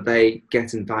customers, but they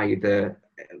get and value the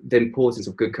importance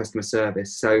of good customer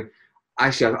service. So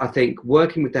actually, I think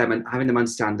working with them and having them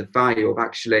understand the value of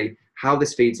actually how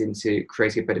this feeds into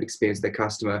creating a better experience for their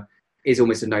customer is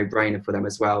almost a no-brainer for them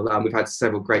as well. We've had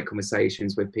several great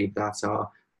conversations with people that are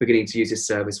beginning to use this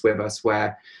service with us,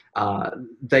 where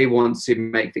they want to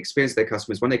make the experience of their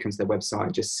customers when they come to their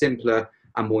website just simpler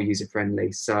and more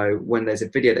user-friendly. So when there's a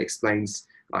video that explains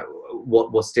like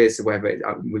what this, or whether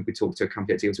we could talk to a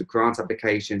company that deals with grant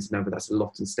applications, whether that's a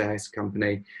Loft and Stairs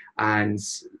company, and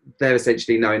they're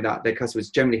essentially knowing that their customers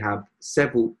generally have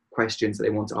several questions that they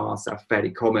want to ask that are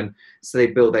fairly common. So they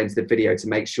build that into the video to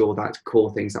make sure that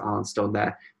core things are answered on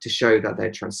there, to show that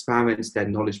they're transparent, they're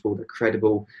knowledgeable, they're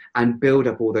credible, and build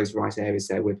up all those right areas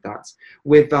there with that.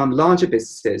 With larger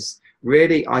businesses,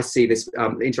 really, I see this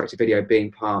interactive video being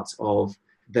part of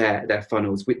their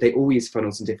funnels. They all use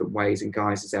funnels in different ways, and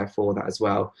Guise is there for that as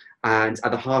well. And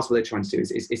at the heart of what they're trying to do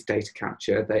is data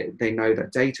capture. They know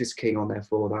that data is king on there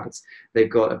for that. They've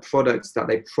got a product that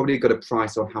they've probably got a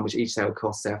price on how much each sale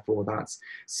costs there for that.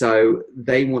 So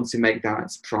they want to make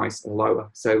that price lower.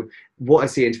 So what I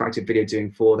see interactive video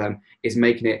doing for them is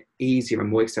making it easier and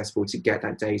more accessible to get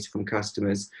that data from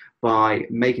customers by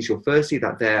making sure, firstly,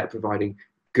 that they're providing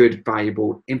good,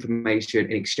 valuable information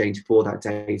in exchange for that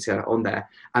data on there,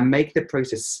 and make the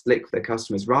process slick for the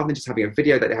customers, rather than just having a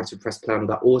video that they have to press play on, or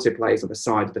that auto plays on the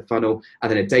side of the funnel, and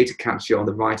then a data capture on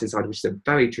the right hand side, which is a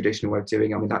very traditional way of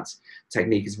doing. I mean, that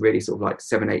technique is really sort of like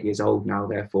 7-8 years old now,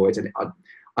 therefore. And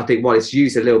I think while it's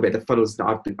used a little bit, the funnels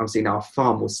that I'm seeing now are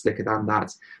far more slicker than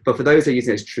that. But for those that are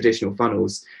using those traditional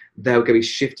funnels, they're going to be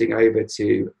shifting over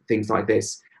to things like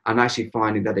this and actually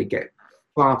finding that they get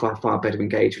far better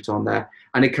engagement on there.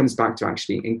 And it comes back to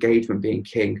actually engagement being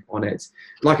king on it.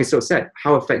 Like I sort of said,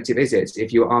 how effective is it?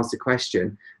 If you ask a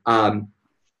question, I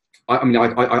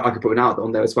could put one out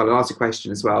on there as well. I'll ask a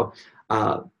question as well.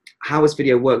 How has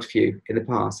video worked for you in the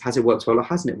past? Has it worked well or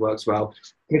hasn't it worked well?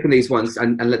 Click on these ones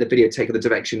and let the video take the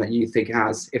direction that you think it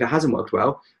has. If it hasn't worked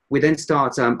well, we then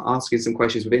start asking some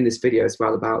questions within this video as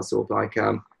well about sort of like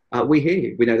we hear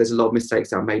you. We know there's a lot of mistakes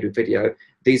that are made with video.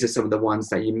 These are some of the ones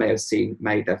that you may have seen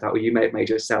made that, or you may have made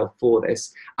yourself for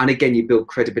this. And again, you build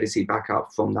credibility back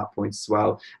up from that point as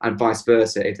well, and vice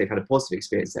versa. If they've had a positive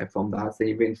experience there from that, then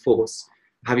you reinforce.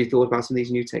 Have you thought about some of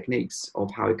these new techniques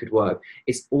of how it could work?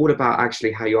 It's all about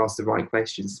actually how you ask the right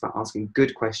questions. It's about asking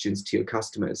good questions to your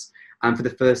customers. And for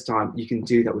the first time, you can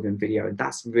do that within video. And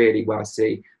that's really where I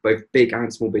see both big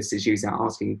and small businesses use that,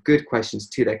 asking good questions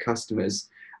to their customers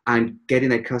and getting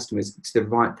their customers to the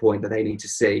right point that they need to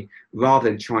see, rather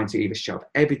than trying to either shove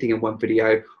everything in one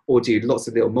video or do lots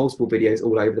of little multiple videos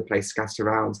all over the place scattered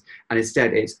around. And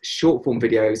instead it's short form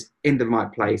videos in the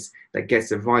right place that gets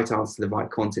the right answer, the right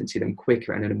content to them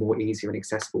quicker and in a more easier and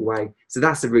accessible way. So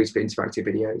that's the route for interactive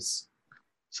videos.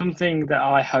 Something that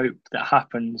I hope that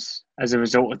happens as a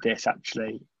result of this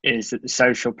actually is that the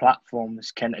social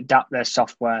platforms can adapt their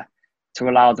software to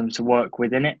allow them to work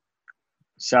within it.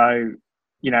 So,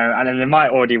 and then they might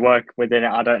already work within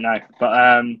it, I don't know.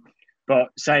 But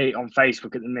say on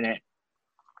Facebook at the minute,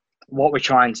 what we're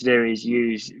trying to do is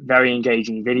use very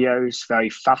engaging videos,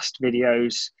 very fast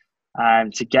videos,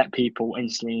 to get people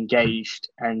instantly engaged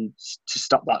and to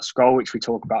stop that scroll, which we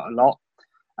talk about a lot.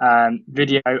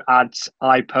 Video ads,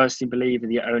 I personally believe, are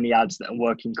the only ads that are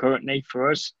working currently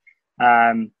for us.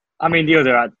 The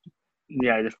other ad,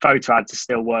 the photo ads are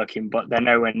still working, but they're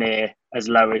nowhere near as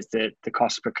low as the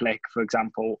cost per click, for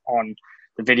example, on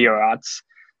the video ads.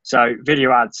 So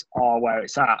video ads are where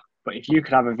it's at. But if you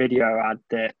could have a video ad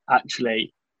that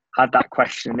actually had that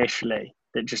question initially,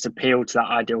 that just appealed to that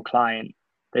ideal client,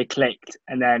 they clicked,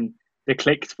 and then the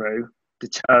click through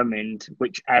determined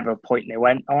whichever point they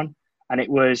went on. And it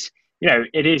was,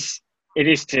 it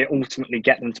is to ultimately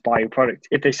get them to buy your product.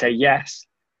 If they say yes,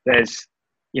 there's,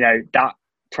 that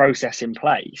process in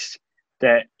place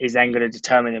that is then going to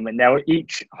determine them, and they'll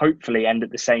each hopefully end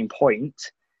at the same point,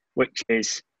 which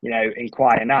is,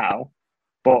 inquire now.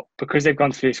 But because they've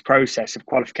gone through this process of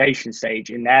qualification stage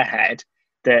in their head,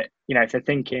 that, if they're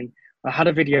thinking, I had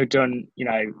a video done,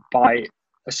 by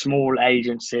a small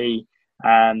agency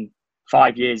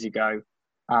 5 years ago,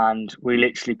 and we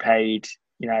literally paid,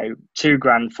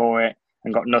 $2,000 for it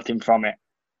and got nothing from it.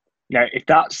 If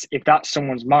that's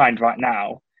someone's mind right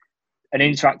now, an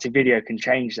interactive video can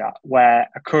change that, where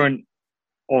a current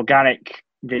organic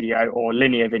video, or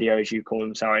linear video as you call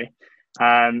them,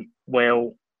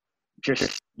 will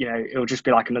just, it'll just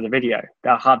be like another video.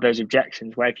 They'll have those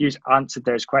objections, where if you've answered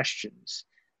those questions,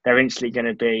 they're instantly going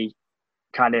to be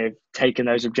kind of taking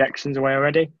those objections away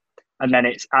already. And then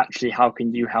it's actually, how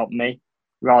can you help me,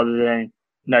 rather than,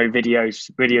 no, video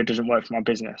doesn't work for my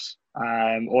business.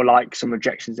 Or like some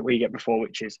objections that we get before,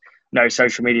 which is, no,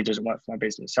 social media doesn't work for my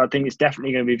business. So I think it's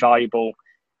definitely going to be valuable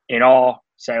in our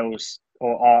sales,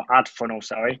 or our ad funnel,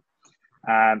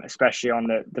 especially on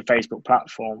the Facebook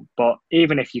platform. But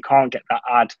even if you can't get that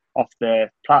ad off the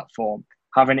platform,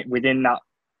 having it within that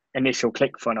initial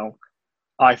click funnel,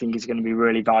 I think is going to be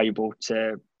really valuable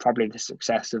to probably the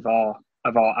success of our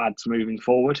ads moving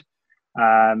forward.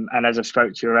 And as I've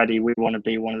spoke to you already, we want to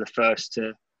be one of the first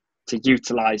to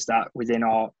utilize that within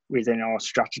our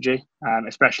strategy,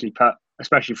 especially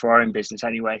for our own business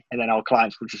anyway, and then our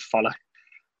clients will just follow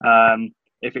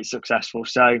if it's successful.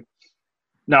 So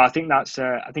no, I think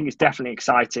it's definitely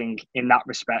exciting in that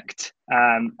respect,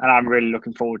 and I'm really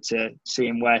looking forward to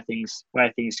seeing where things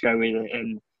go with it,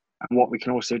 and what we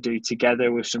can also do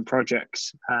together with some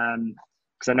projects.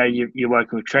 Because I know you're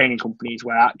working with training companies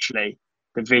where actually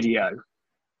the video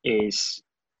is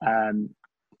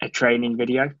a training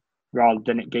video rather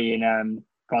than it being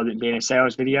a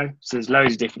sales video. So there's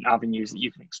loads of different avenues that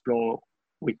you can explore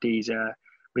with these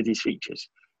features.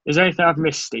 Is there anything I've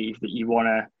missed, Steve, that you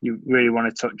really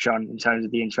want to touch on in terms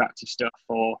of the interactive stuff,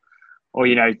 or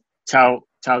tell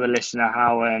the listener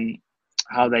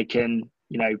how they can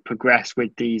progress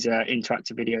with these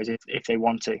interactive videos if they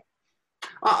want to?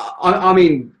 I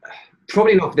mean,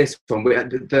 probably not for this one.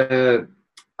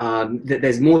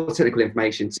 There's more technical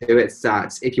information to it.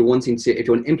 That if you're an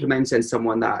implementer and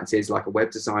someone that is like a web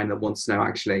designer that wants to know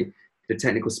actually the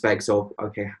technical specs of,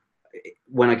 okay,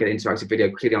 when I get an interactive video,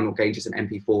 clearly I'm not getting just an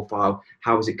MP4 file.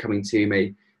 How is it coming to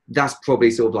me? That's probably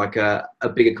sort of like a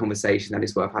bigger conversation that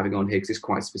is worth having on here, because it's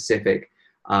quite specific.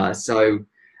 So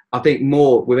I think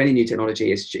more with any new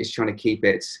technology is trying to keep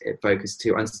it focused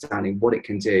to understanding what it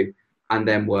can do, and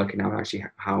then working out actually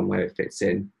how and where it fits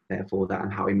in, therefore that,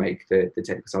 and how we make the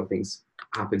technical side of things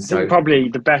happen. So probably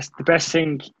the best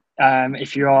thing,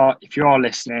 if you are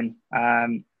listening,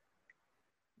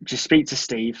 just speak to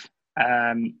Steve.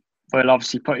 We'll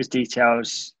obviously put his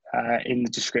details in the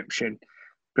description,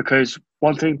 because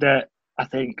one thing that I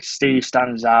think Steve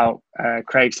stands out,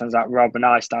 Craig stands out, Rob and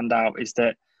I stand out, is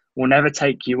that we'll never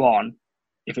take you on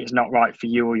if it's not right for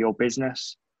you or your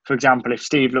business. For example, if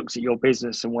Steve looks at your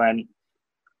business and went,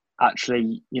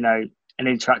 actually, you know, an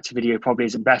interactive video probably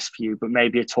isn't best for you, but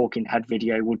maybe a talking head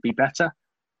video would be better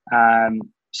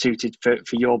suited for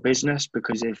your business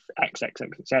because of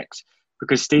XXXX.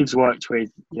 Because Steve's worked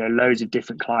with, you know, loads of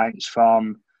different clients,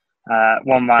 from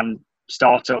one-man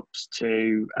startups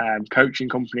to coaching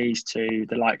companies to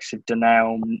the likes of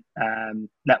Dunelm,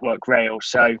 Network Rail.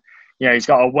 So, you know, he's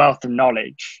got a wealth of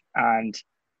knowledge, and,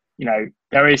 you know,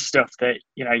 there is stuff that,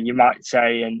 you know, you might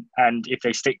say and if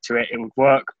they stick to it, it would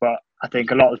work. But I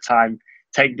think a lot of the time,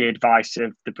 take the advice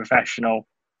of the professional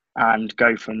and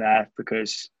go from there,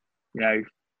 because, you know,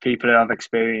 people who have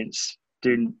experience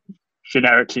do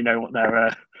generically know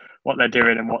what they're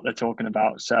doing and what they're talking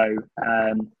about. So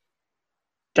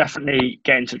definitely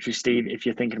get in touch with Steve if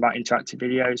you're thinking about interactive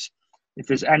videos. If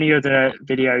there's any other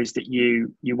videos that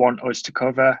you want us to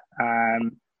cover,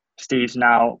 Steve's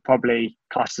now probably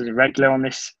classed as a regular on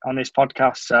this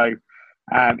podcast. So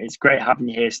it's great having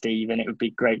you here, Steve, and it would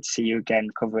be great to see you again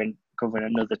covering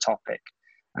another topic.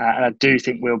 And I do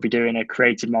think we'll be doing a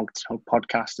Creative Marketing Hub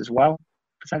podcast as well,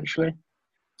 potentially.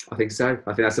 I think so.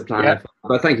 I think that's the plan. Yeah.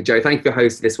 But thank you, Joe. Thank you for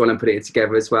hosting this one and putting it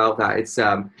together as well. That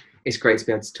it's great to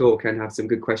be able to talk and have some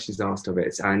good questions asked of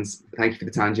it. And thank you for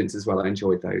the tangents as well. I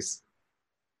enjoyed those.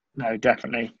 No,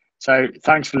 definitely. So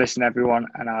thanks for listening, everyone,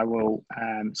 and I will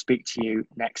speak to you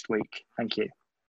next week. Thank you.